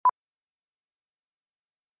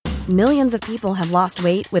Millions of people have lost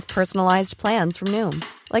weight with personalized plans from Noom.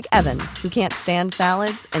 Like Evan, who can't stand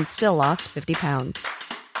salads and still lost 50 pounds.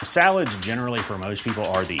 Salads generally for most people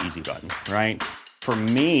are the easy button, right? For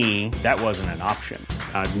me, that wasn't an option.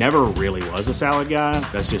 I never really was a salad guy.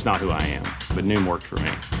 That's just not who I am. But Noom worked for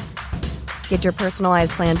me. Get your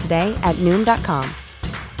personalized plan today at Noom.com.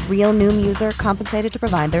 Real Noom user compensated to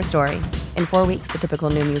provide their story. In 4 weeks, the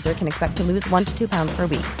typical Noom user can expect to lose 1 to 2 pounds per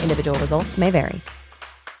week. Individual results may vary.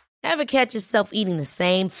 Ever catch yourself eating the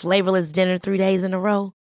same flavorless dinner 3 days in a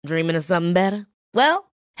row? Dreaming of something better?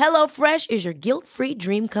 Well, HelloFresh is your guilt-free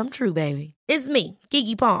dream come true, baby. It's me,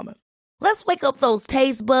 Keke Palmer. Let's wake up those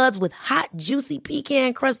taste buds with hot, juicy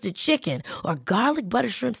pecan-crusted chicken or garlic butter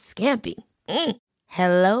shrimp scampi.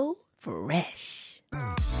 Hello Fresh.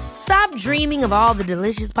 Stop dreaming of all the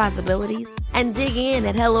delicious possibilities and dig in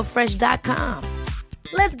at HelloFresh.com.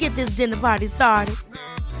 Let's get this dinner party started.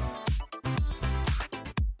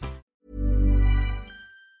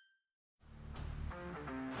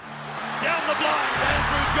 Down the blind,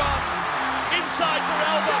 Andrew John. Inside for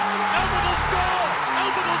Albert. Albert will score.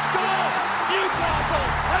 Albert will score. Newcastle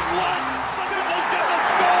have won. Fiddler's going to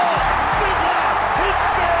score. Fiddler, it's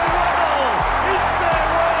farewell. It's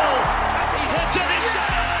farewell. And he hits it. He's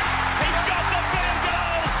got it. He's got the field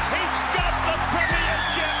goal. He's got the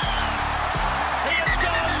premiership. He has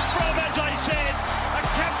gone from, as I said, a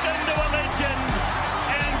captain to a legend.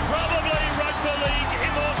 And probably rugby league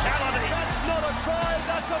immortality. That's not a try.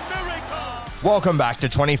 That's a miracle. Welcome back to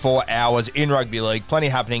 24 Hours in Rugby League. Plenty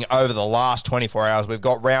happening over the last 24 hours. We've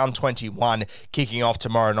got round 21 kicking off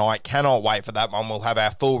tomorrow night. Cannot wait for that one. We'll have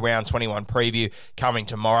our full round 21 preview coming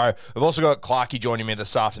tomorrow. We've also got Clarkey joining me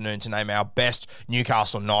this afternoon to name our best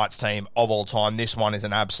Newcastle Knights team of all time. This one is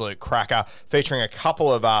an absolute cracker, featuring a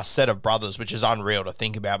couple of set of brothers, which is unreal to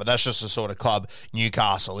think about, but that's just the sort of club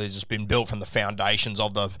Newcastle is. It's been built from the foundations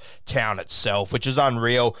of the town itself, which is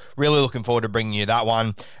unreal. Really looking forward to bringing you that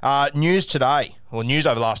one. News today. Well, news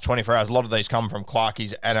over the last 24 hours, a lot of these come from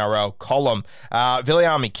Clarkey's NRL column.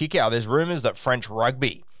 Viliami Kikau, there's rumours that French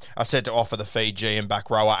Rugby are set to offer the Fijian back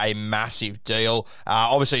rower a massive deal.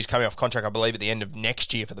 Obviously, he's coming off contract, I believe, at the end of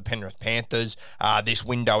next year for the Penrith Panthers. This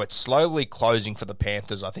window, it's slowly closing for the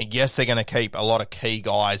Panthers, I think. Yes, they're going to keep a lot of key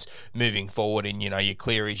guys moving forward in, your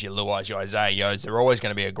Clearys, your Luais, your Isaiah Yos. They're always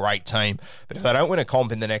going to be a great team. But if they don't win a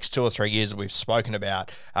comp in the next 2 or 3 years that we've spoken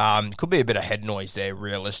about, could be a bit of head noise there,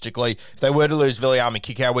 realistically. If they were to lose Viliami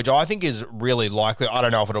Kikau, which I think is really likely, I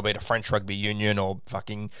don't know if it'll be to French Rugby Union or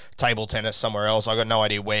fucking table tennis somewhere else. I've got no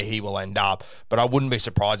idea where he will end up, but I wouldn't be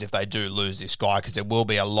surprised if they do lose this guy, because there will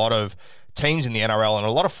be a lot of teams in the NRL and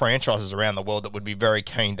a lot of franchises around the world that would be very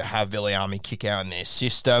keen to have Viliami Kikau in their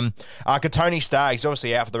system. Kotoni Staggs,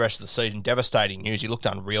 obviously out for the rest of the season. Devastating news. He looked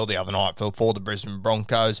unreal the other night for the Brisbane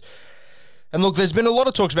Broncos. And look, there's been a lot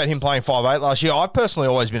of talks about him playing 5'8" last year. I've personally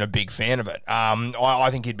always been a big fan of it. I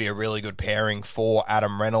think he'd be a really good pairing for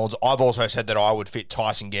Adam Reynolds. I've also said that I would fit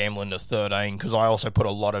Tyson Gamble into 13 because I also put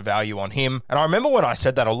a lot of value on him. And I remember when I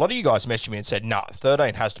said that, a lot of you guys messaged me and said, nah,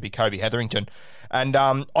 13 has to be Kobe Hetherington. And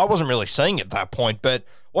I wasn't really seeing it at that point, but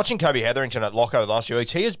watching Kobe Hetherington at Locko the last few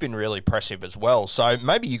weeks, he has been really impressive as well. So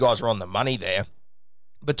maybe you guys are on the money there.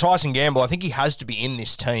 But Tyson Gamble, I think he has to be in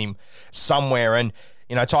this team somewhere. And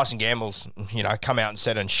Tyson Gamble's, come out and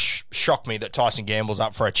said and shocked me that Tyson Gamble's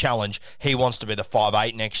up for a challenge. He wants to be the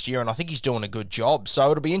 5'8" next year, and I think he's doing a good job.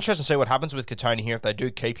 So it'll be interesting to see what happens with Kotoni here if they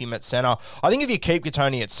do keep him at centre. I think if you keep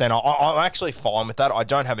Kotoni at centre, I'm actually fine with that. I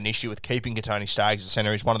don't have an issue with keeping Kotoni Staggs at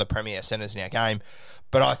centre. He's one of the premier centres in our game.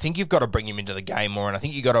 But I think you've got to bring him into the game more, and I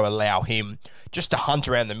think you've got to allow him just to hunt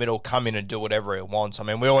around the middle, come in and do whatever he wants. I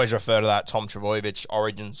mean, we always refer to that Tom Trbojevic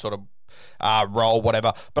origin sort of role,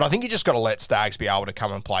 whatever. But I think you just got to let Staggs be able to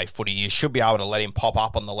come and play footy. You should be able to let him pop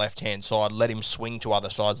up on the left-hand side, let him swing to other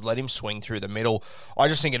sides, let him swing through the middle. I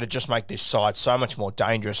just think it'd just make this side so much more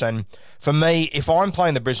dangerous. And for me, if I'm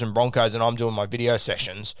playing the Brisbane Broncos and I'm doing my video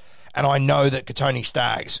sessions, and I know that Kotoni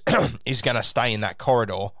Staggs is going to stay in that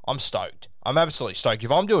corridor, I'm stoked. I'm absolutely stoked.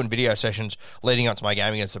 If I'm doing video sessions leading up to my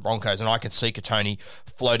game against the Broncos and I can see Kotoni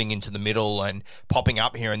floating into the middle and popping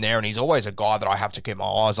up here and there, and he's always a guy that I have to keep my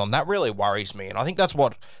eyes on, that really worries me. And I think that's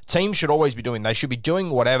what teams should always be doing. They should be doing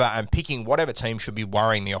whatever and picking whatever team should be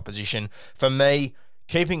worrying the opposition. For me,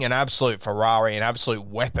 keeping an absolute Ferrari, an absolute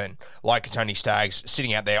weapon like Kotoni Staggs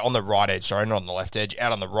sitting out there on the right edge, sorry, not on the left edge,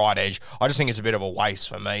 out on the right edge, I just think it's a bit of a waste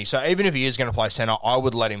for me. So even if he is going to play centre, I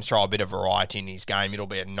would let him throw a bit of variety in his game. It'll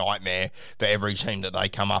be a nightmare for every team that they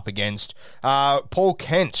come up against. Paul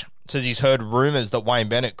Kent says he's heard rumours that Wayne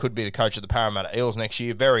Bennett could be the coach of the Parramatta Eels next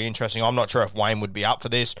year. Very interesting. I'm not sure if Wayne would be up for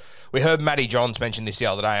this. We heard Matty Johns mention this the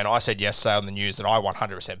other day, and I said yesterday on the news that I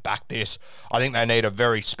 100% back this. I think they need a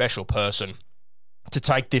very special person to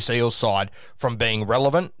take this Eels side from being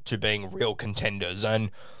relevant to being real contenders.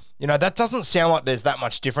 And, you know, that doesn't sound like there's that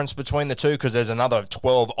much difference between the two because there's another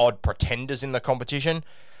 12-odd pretenders in the competition.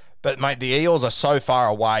 But, mate, the Eels are so far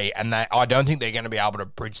away, and I don't think they're going to be able to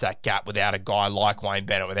bridge that gap without a guy like Wayne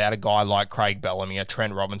Bennett, without a guy like Craig Bellamy or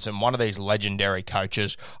Trent Robinson, one of these legendary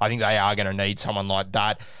coaches. I think they are going to need someone like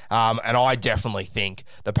that. And I definitely think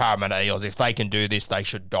the Parramatta Eels, if they can do this, they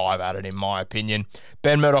should dive at it, in my opinion.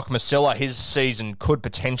 Ben Murdoch-Masila, his season could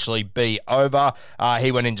potentially be over.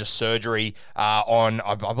 He went into surgery on,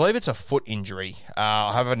 I believe it's a foot injury.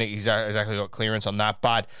 I haven't exactly got clearance on that,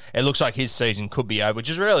 but it looks like his season could be over, which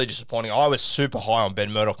is really disappointing. I was super high on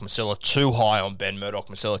Ben Murdoch-Masila, too high on Ben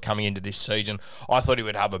Murdoch-Masila coming into this season. I thought he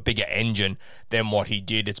would have a bigger engine than what he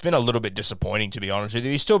did. It's been a little bit disappointing, to be honest with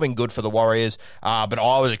you. He's still been good for the Warriors, but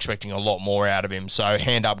I was expecting a lot more out of him. So,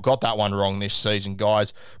 hand up, got that one wrong this season,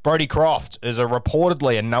 guys. Brodie Croft, is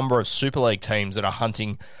reportedly a number of Super League teams that are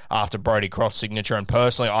hunting after Brodie Croft's signature, and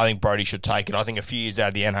personally, I think Brodie should take it. I think a few years out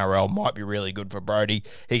of the NRL might be really good for Brodie.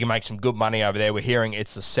 He can make some good money over there. We're hearing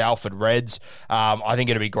it's the Salford Reds. I think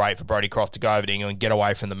it'd be great for Brodie Croft to go over to England, get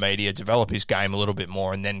away from the media, develop his game a little bit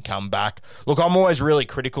more, and then come back. Look, I'm always really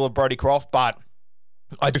critical of Brodie Croft, but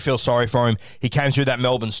I do feel sorry for him. He came through that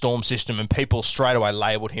Melbourne Storm system, and people straight away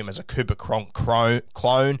labelled him as a Cooper Cronk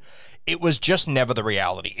clone. It was just never the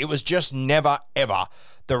reality. It was just never, ever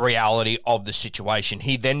the reality of the situation.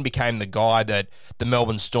 He then became the guy that the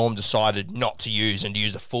Melbourne Storm decided not to use and to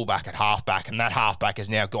use the fullback at halfback, and that halfback has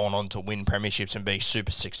now gone on to win premierships and be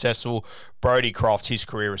super successful. Brodie Croft, his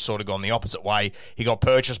career has sort of gone the opposite way. He got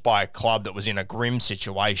purchased by a club that was in a grim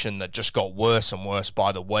situation that just got worse and worse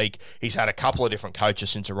by the week. He's had a couple of different coaches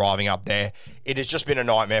since arriving up there. It has just been a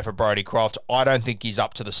nightmare for Brodie Croft. I don't think he's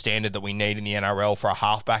up to the standard that we need in the NRL for a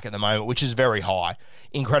halfback at the moment, which is very high,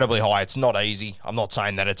 incredibly high. It's not easy. I'm not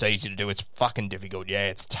saying that it's easy to do. It's fucking difficult. Yeah,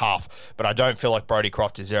 it's tough. But I don't feel like Brodie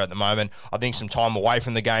Croft is there at the moment. I think some time away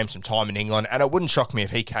from the game, some time in England, and it wouldn't shock me if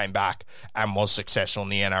he came back and was successful in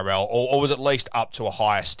the NRL, or was at least up to a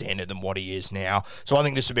higher standard than what he is now. So I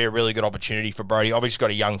think this would be a really good opportunity for Brodie. Obviously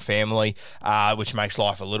got a young family, which makes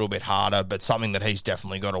life a little bit harder, but something that he's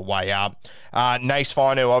definitely got to weigh up. Nace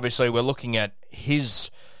Fainu, obviously, we're looking at his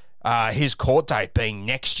court date being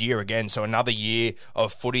next year again, so another year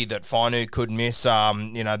of footy that Fainu could miss.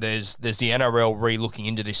 There's the NRL re-looking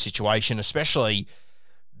into this situation, especially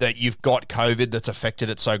that you've got COVID that's affected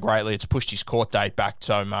it so greatly. It's pushed his court date back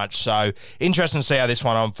so much. So interesting to see how this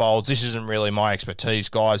one unfolds. This isn't really my expertise,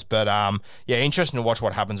 guys, but interesting to watch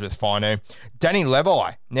what happens with Fainu. Danny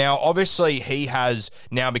Levi. Now, obviously, he has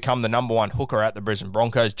now become the number one hooker at the Brisbane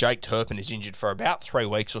Broncos. Jake Turpin is injured for about 3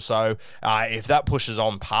 weeks or so. If that pushes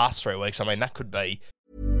on past 3 weeks, I mean, that could be...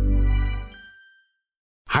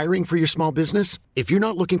 Hiring for your small business? If you're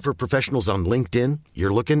not looking for professionals on LinkedIn,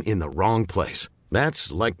 you're looking in the wrong place.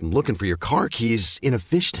 That's like looking for your car keys in a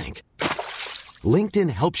fish tank. LinkedIn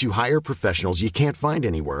helps you hire professionals you can't find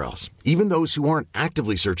anywhere else, even those who aren't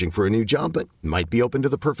actively searching for a new job but might be open to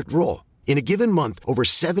the perfect role. In a given month, over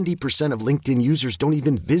 70% of LinkedIn users don't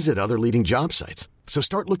even visit other leading job sites. So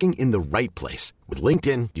start looking in the right place. With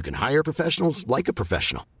LinkedIn, you can hire professionals like a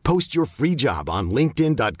professional. Post your free job on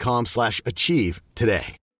linkedin.com/achieve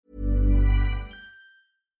today.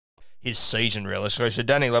 His season, realistically. So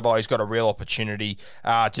Danny Levi's got a real opportunity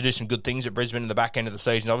to do some good things at Brisbane in the back end of the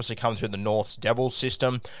season. Obviously come through the North's Devils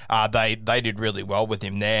system. They did really well with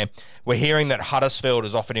him there. We're hearing that Huddersfield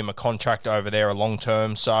has offered him a contract over there, a long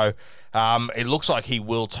term. So it looks like he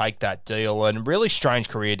will take that deal. And really strange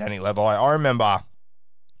career, Danny Levi. I remember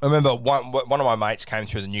one of my mates came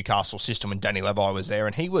through the Newcastle system when Danny Levi was there,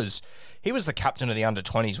 and he was the captain of the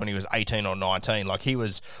under-20s when he was 18 or 19. Like, he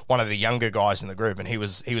was one of the younger guys in the group, and he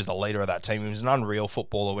was the leader of that team. He was an unreal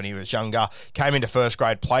footballer when he was younger. Came into first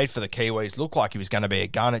grade, played for the Kiwis, looked like he was going to be a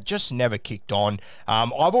gun. It just never kicked on.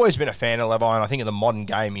 I've always been a fan of Levi, and I think in the modern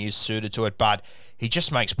game he is suited to it, but he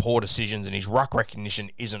just makes poor decisions, and his ruck recognition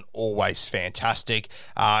isn't always fantastic.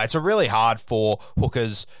 It's really hard for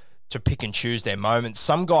hookers to pick and choose their moments.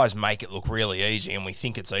 Some guys make it look really easy, and we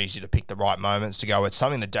think it's easy to pick the right moments to go. It's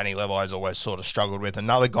something that Danny Levi has always sort of struggled with.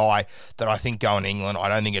 Another guy that I think going to England, I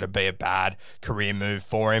don't think it'd be a bad career move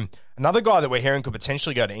for him. Another guy that we're hearing could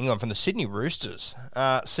potentially go to England from the Sydney Roosters,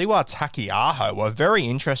 Siwa Takiaho, a very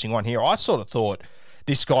interesting one here. I sort of thought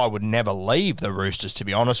this guy would never leave the Roosters, to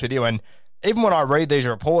be honest with you, and even when I read these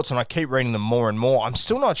reports and I keep reading them more and more, I'm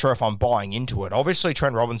still not sure if I'm buying into it. Obviously,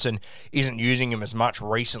 Trent Robinson isn't using him as much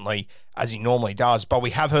recently as he normally does, but we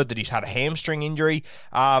have heard that he's had a hamstring injury.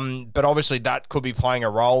 But obviously that could be playing a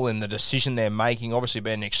role in the decision they're making. Obviously,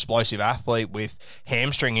 being an explosive athlete with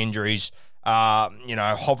hamstring injuries,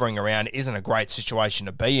 hovering around isn't a great situation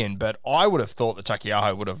to be in. But I would have thought that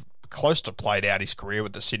Taukei'aho would have close to played out his career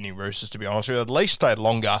with the Sydney Roosters, to be honest with you. At least stayed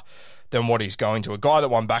longer than what he's going to. A guy that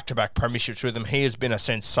won back-to-back premierships with him, he has been a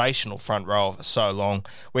sensational front rower for so long.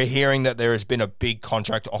 We're hearing that there has been a big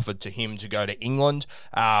contract offered to him to go to England,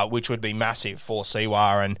 which would be massive for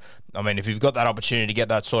Siwa. And, I mean, if you've got that opportunity to get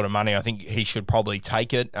that sort of money, I think he should probably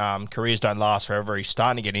take it. Careers don't last forever. He's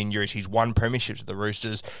starting to get injuries. He's won premierships with the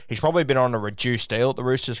Roosters. He's probably been on a reduced deal at the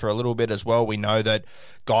Roosters for a little bit as well. We know that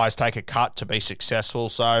guys take a cut to be successful.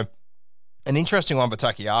 So, an interesting one for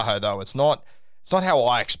Taukei'aho, though. It's not how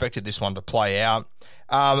I expected this one to play out.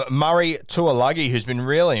 Murray Tuilagi, who's been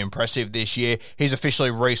really impressive this year, he's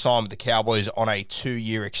officially re-signed with the Cowboys on a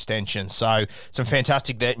 2-year extension. So some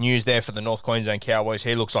fantastic news there for the North Queensland Cowboys.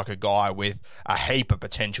 He looks like a guy with a heap of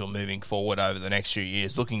potential moving forward over the next few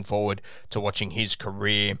years. Looking forward to watching his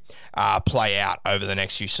career play out over the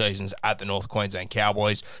next few seasons at the North Queensland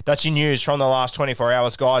Cowboys. That's your news from the last 24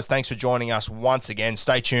 hours, guys. Thanks for joining us once again.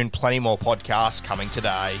 Stay tuned. Plenty more podcasts coming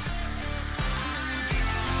today.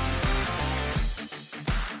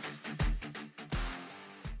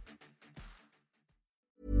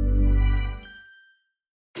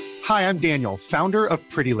 Hi, I'm Daniel, founder of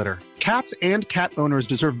Pretty Litter. Cats and cat owners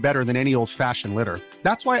deserve better than any old-fashioned litter.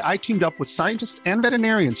 That's why I teamed up with scientists and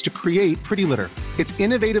veterinarians to create Pretty Litter. Its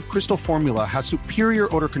innovative crystal formula has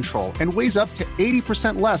superior odor control and weighs up to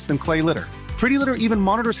 80% less than clay litter. Pretty Litter even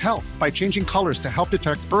monitors health by changing colors to help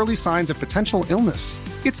detect early signs of potential illness.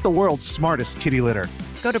 It's the world's smartest kitty litter.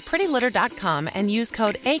 Go to prettylitter.com and use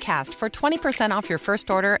code ACAST for 20% off your first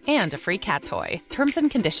order and a free cat toy. Terms and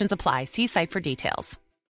conditions apply. See site for details.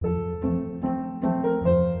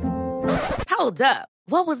 Hold up.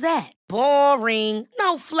 What was that? Boring.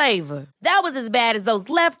 No flavor. That was as bad as those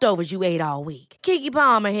leftovers you ate all week. Keke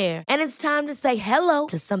Palmer here. And it's time to say hello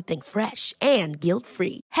to something fresh and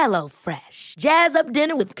guilt-free. Hello Fresh. Jazz up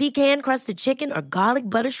dinner with pecan-crusted chicken or garlic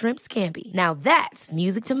butter shrimp scampi. Now that's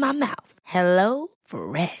music to my mouth. Hello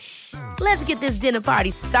Fresh. Let's get this dinner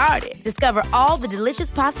party started. Discover all the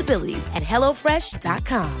delicious possibilities at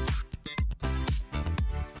HelloFresh.com.